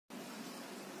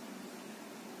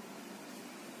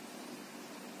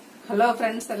Hello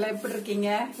friends, எல்லாம் எப்படி இருக்கீங்க?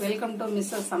 வெல்கம் டு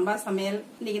மிஸ்ஸஸ் சம்பா சமையல்.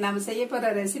 இன்னைக்கு நாம செய்ய போற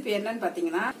ரெசிபி என்னன்னு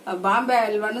பாத்தீங்கன்னா பாம்பே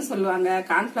அல்வான்னு சொல்லுவாங்க,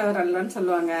 கார்ன்ஃபிளவர் அல்வான்னு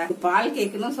சொல்லுவாங்க, பால்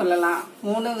கேக்குன்னு சொல்லலாம்.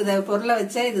 3 வித பொருளை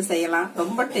வச்சே இது செய்யலாம்.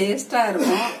 ரொம்ப டேஸ்டா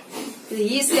இருக்கும். இது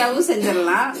ஈஸியாவும்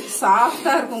செஞ்சிடலாம்.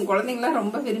 சாஃப்டா இருக்கும். குழந்தைங்களாம்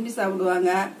ரொம்ப விரும்பி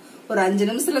சாப்பிடுவாங்க. ஒரு 5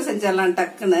 நிமிஷத்துல செஞ்சிடலாம்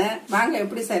டக்குன்னு. வாங்க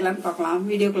எப்படி செய்யலாம்னு பார்க்கலாம்.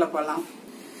 வீடியோக்குள்ள போலாம்.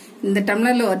 இந்த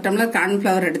டம்ளர்ல 1 டம்ளர்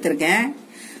கார்ன்ஃபிளவர் எடுத்திருக்கேன்.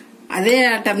 அதே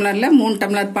டம்ளர்ல 3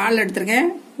 டம்ளர் பால் எடுத்திருக்கேன்.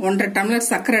 1.5 டம்ளர்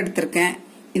சர்க்கரை எடுத்திருக்கேன்.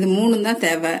 இது 3 தான்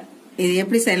தேவை. இது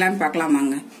எப்படி செய்யலாம்னு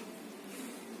பார்க்கலாமாங்க.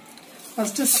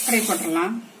 ஃபர்ஸ்ட் சர்க்கரை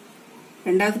போட்டுடலாம்.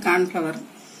 2வது கார்ன்ஃபிளவர்,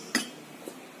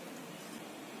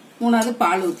 3வது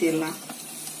பால் ஊற்றிடலாம்.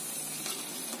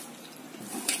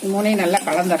 3ஐயும் நல்லா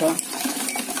கலந்துடலாம்.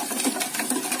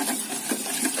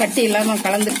 கட்டி இல்லாம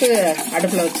கலந்துட்டு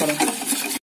அடுப்புல வச்சிடலாம்.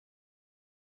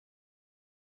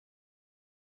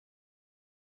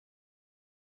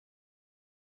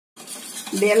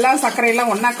 இப்படி எல்லாம்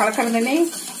சர்க்கரையெல்லாம் ஒன்னா கலக்கிறதுனே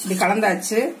இப்படி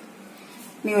கலந்தாச்சு.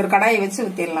 நீ ஒரு கடாயை வச்சு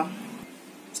ஊற்றிடலாம்.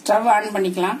 ஸ்டவ் ஆன்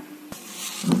பண்ணிக்கலாம்.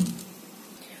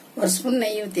 1 ஸ்பூன்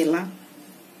நெய் ஊற்றிடலாம்.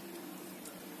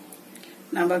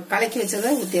 நம்ம கலக்கி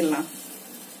வச்சதை ஊற்றிடலாம்.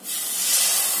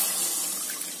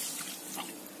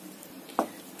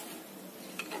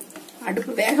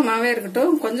 அடுப்பு வேகமாவே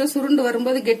இருக்கட்டும். கொஞ்சம் சுருண்டு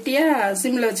வரும்போது கெட்டியா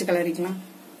சிம்ல வச்சு கிளறிக்கலாம்.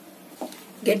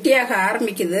 கெட்டியாக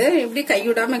ஆரம்பிக்குது. இப்படி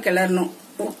கைவிடாம கிளறணும்.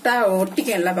 விட்டா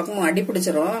ஒட்டிக்கும், எல்லா பக்கமும் அடி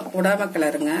பிடிச்சிரும். விடாம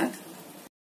கிளறுங்க.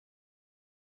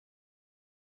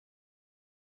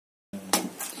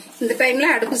 இந்த டைம்ல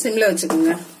அடுப்பு சிம்ல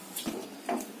வச்சுக்கோங்க.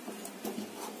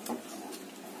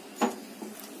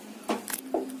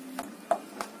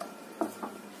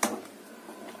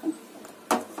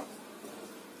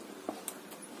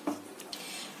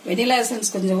 வெனிலா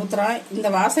எசன்ஸ் கொஞ்சம் ஊத்துறோம். இந்த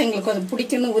வாசம் எங்களுக்கு கொஞ்சம்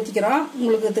பிடிக்குன்னு ஊத்திக்கிறோம்.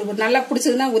 உங்களுக்கு நல்லா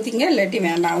பிடிச்சதுன்னா ஊத்திங்க, இல்லாட்டி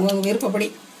வேண்டாம், உங்க விருப்பப்படி.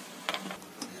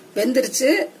 வெந்துருச்சு.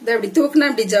 இதை அப்படி தூக்குனா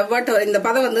அப்படி ஜவ்வாட்டு வரும். இந்த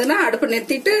பதம் வந்ததுன்னா அடுப்பு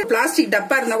நிறுத்திட்டு பிளாஸ்டிக்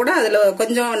டப்பா இருந்தா கூட அதுல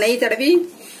கொஞ்சம் நெய் தடவி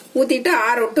ஊத்திட்டு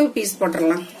ஆற விட்டு பீஸ்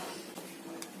போட்டுடலாம்.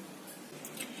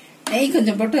 நெய்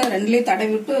கொஞ்சம் போட்டு 2லயும்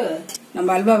தடவி விட்டு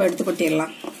நம்ம அல்வாவை எடுத்து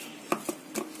கொட்டிடலாம்.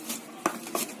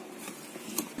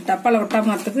 டப்பால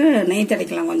ஒட்டாமறதுக்கு நெய்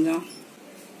தடைக்கலாம் கொஞ்சம்.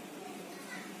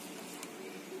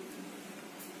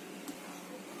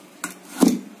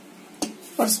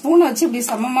 ஒரு ஸ்பூன் வச்சு இப்படி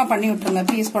சமமா பண்ணி விட்டுருங்க.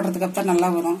 பீஸ் போடுறதுக்கு அப்ப நல்லா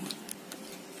வரும்.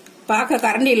 பார்க்க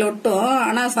கரண்டியில் ஒட்டும்,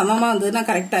 ஆனா சமமா வந்ததுன்னா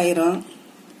கரெக்ட் ஆயிரும்.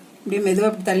 இப்படி மெதுவா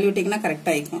இப்படி தள்ளி விட்டீங்கன்னா கரெக்ட்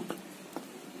ஆயிக்கும்.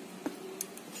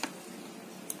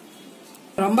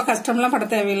 ரொம்ப கஷ்டம்லாம் பட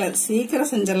தேவையில்லை,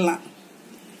 சீக்கிரம் செஞ்சிடலாம்.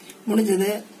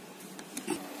 முடிஞ்சது.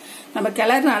 நம்ம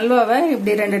கிளறின அல்வாவை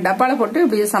இப்படி 2 டப்பால போட்டு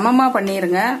இப்படி சமமா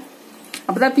பண்ணிருங்க.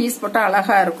 அப்பதான் பீஸ் போட்டா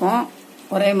அழகா இருக்கும்.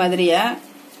 ஒரே மாதிரியா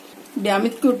இப்படி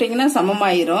அமுக்கி விட்டீங்கன்னா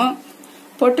சமமாயிரும்.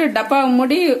 போட்டு டப்பாவை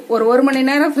மூடி ஒரு 1 மணி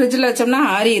நேரம் ஃப்ரிட்ஜில் வச்சோம்னா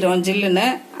ஆறிடும் ஜில்லுன்னு.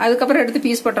 அதுக்கப்புறம் எடுத்து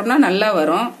பீஸ் போட்டோம்னா நல்லா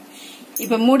வரும்.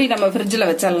 இப்ப மூடி நம்ம ஃப்ரிட்ஜில்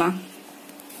வச்சிடலாம்.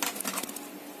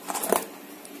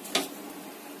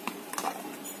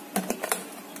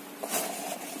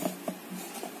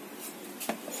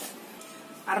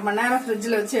 அரை மணி நேரம்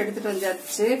ஃப்ரிட்ஜில் வச்சு எடுத்துட்டு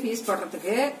வந்தாச்சு பீஸ்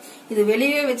போடுறதுக்கு. இது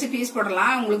வெளியே வச்சு பீஸ்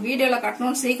போடலாம். உங்களுக்கு வீடியோல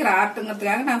காட்டணும் சீக்கிரம்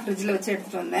ஆட்டுங்கிறதுக்காக நான் ஃப்ரிட்ஜில் வச்சு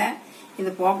எடுத்துட்டு வந்தேன்.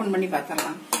 இது ஓபன் பண்ணி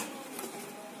பார்த்துடலாம்.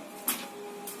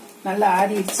 நல்லா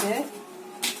ஆறிடுச்சு.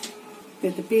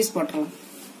 இது பீஸ் போட்டுடலாம்.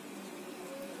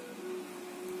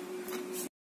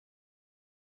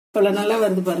 இவ்வளவு நல்லா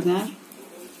வருது பாருங்க.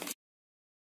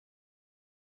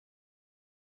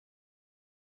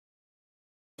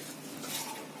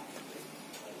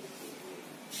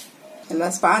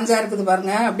 எல்லாம் ஸ்பாஞ்சா இருக்குது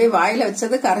பாருங்க. அப்படியே வாயில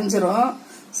வச்சது கரைஞ்சிரும்.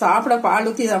 சாப்பிட பால்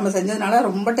ஊத்தி நம்ம செஞ்சதுனால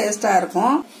ரொம்ப டேஸ்டா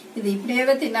இருக்கும். இது இப்படியே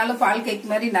தின்னாலும் பால்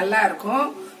கேக் மாதிரி நல்லா இருக்கும்.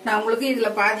 நான் உங்களுக்கு இதுல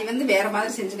பாதி வேற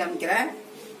மாதிரி செஞ்சு காமிக்கிறேன்.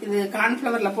 இது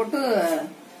கார்ன்ஃபிளவர்ல போட்டு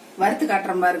வறுத்து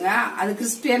காட்டுறேன் பாருங்க. அது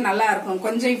கிறிஸ்பியா நல்லா இருக்கும்.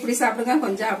 கொஞ்சம் இப்படி சாப்பிடுங்க,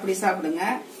 கொஞ்சம் அப்படி சாப்பிடுங்க.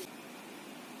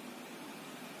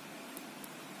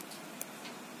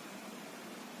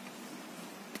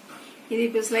 இது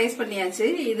இப்ப ஸ்லைஸ் பண்ணியாச்சு.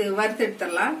 இது வறுத்து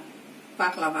எடுத்துடலாம்.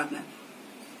 பார்க்கலாம் வாங்க.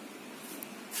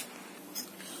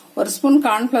 1 ஸ்பூன்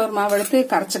கார்ன்ஃபிளவர் மாவு எடுத்து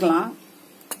கரைச்சிக்கலாம்.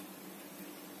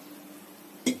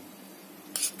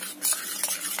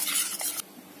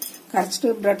 கரைச்சிட்டு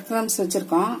பிரெட் கிரம்ஸ்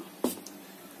வச்சிருக்கோம்.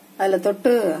 அதுல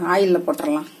தொட்டு ஆயில்ல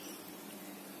போட்டுடலாம்.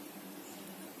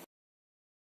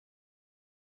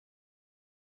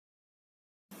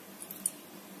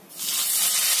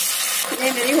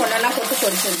 இதே மாதிரி ஒன்னெல்லாம் போட்டு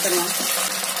பொரிச்சு எடுத்துடலாம்.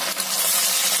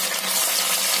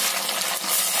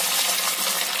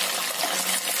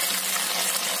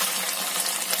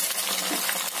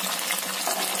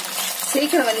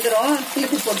 சீக்கிரம் வந்துடும்.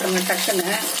 திருப்பி போட்டுருங்க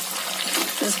டக்குன்னு.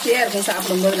 கிறிஸ்பியா இருக்கும்,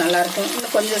 சாப்பிடும்போது நல்லா இருக்கும்.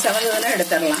 இன்னும் கொஞ்சம் செவந்ததுன்னா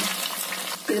எடுத்துடலாம்.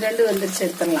 இது ரெண்டு வந்துருச்சு,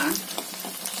 எடுத்துடலாம்.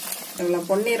 இவ்வளவு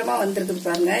பொன்னிறமா வந்திருக்கு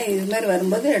பாருங்க. இது மாதிரி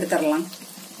வரும்போது எடுத்துடலாம்.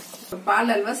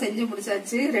 பால் அல்வா செஞ்சு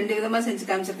முடிச்சாச்சு. 2 விதமா செஞ்சு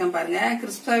காமிச்சிருக்கேன் பாருங்க.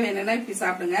 கிறிஸ்பா வேணும்னா இப்படி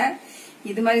சாப்பிடுங்க.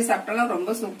 இது மாதிரி சாப்பிட்டாலும்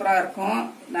ரொம்ப சூப்பரா இருக்கும்.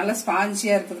 நல்லா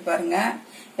ஸ்பாஞ்சியா இருக்குது பாருங்க.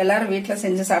 எல்லாரும் வீட்டுல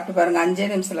செஞ்சு சாப்பிட்டு பாருங்க. 5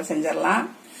 நிமிஷத்துல செஞ்சிடலாம்.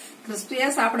 கிறிஸ்பியா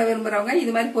சாப்பிட விரும்புறவங்க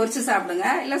இது மாதிரி பொரிச்சு சாப்பிடுங்க.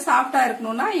 இல்ல சாஃப்டா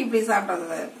இருக்கணும்னா இப்படி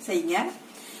சாப்பிடறத செய்யுங்க.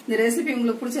 இந்த ரெசிபி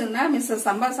உங்களுக்கு பிடிச்சதுன்னா மிஸ்ஸஸ்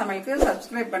சம்பா சமையலுக்கு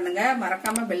சப்ஸ்கிரைப் பண்ணுங்க.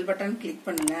 மறக்காம பெல் பட்டன் கிளிக்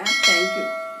பண்ணுங்க. தேங்க்யூ.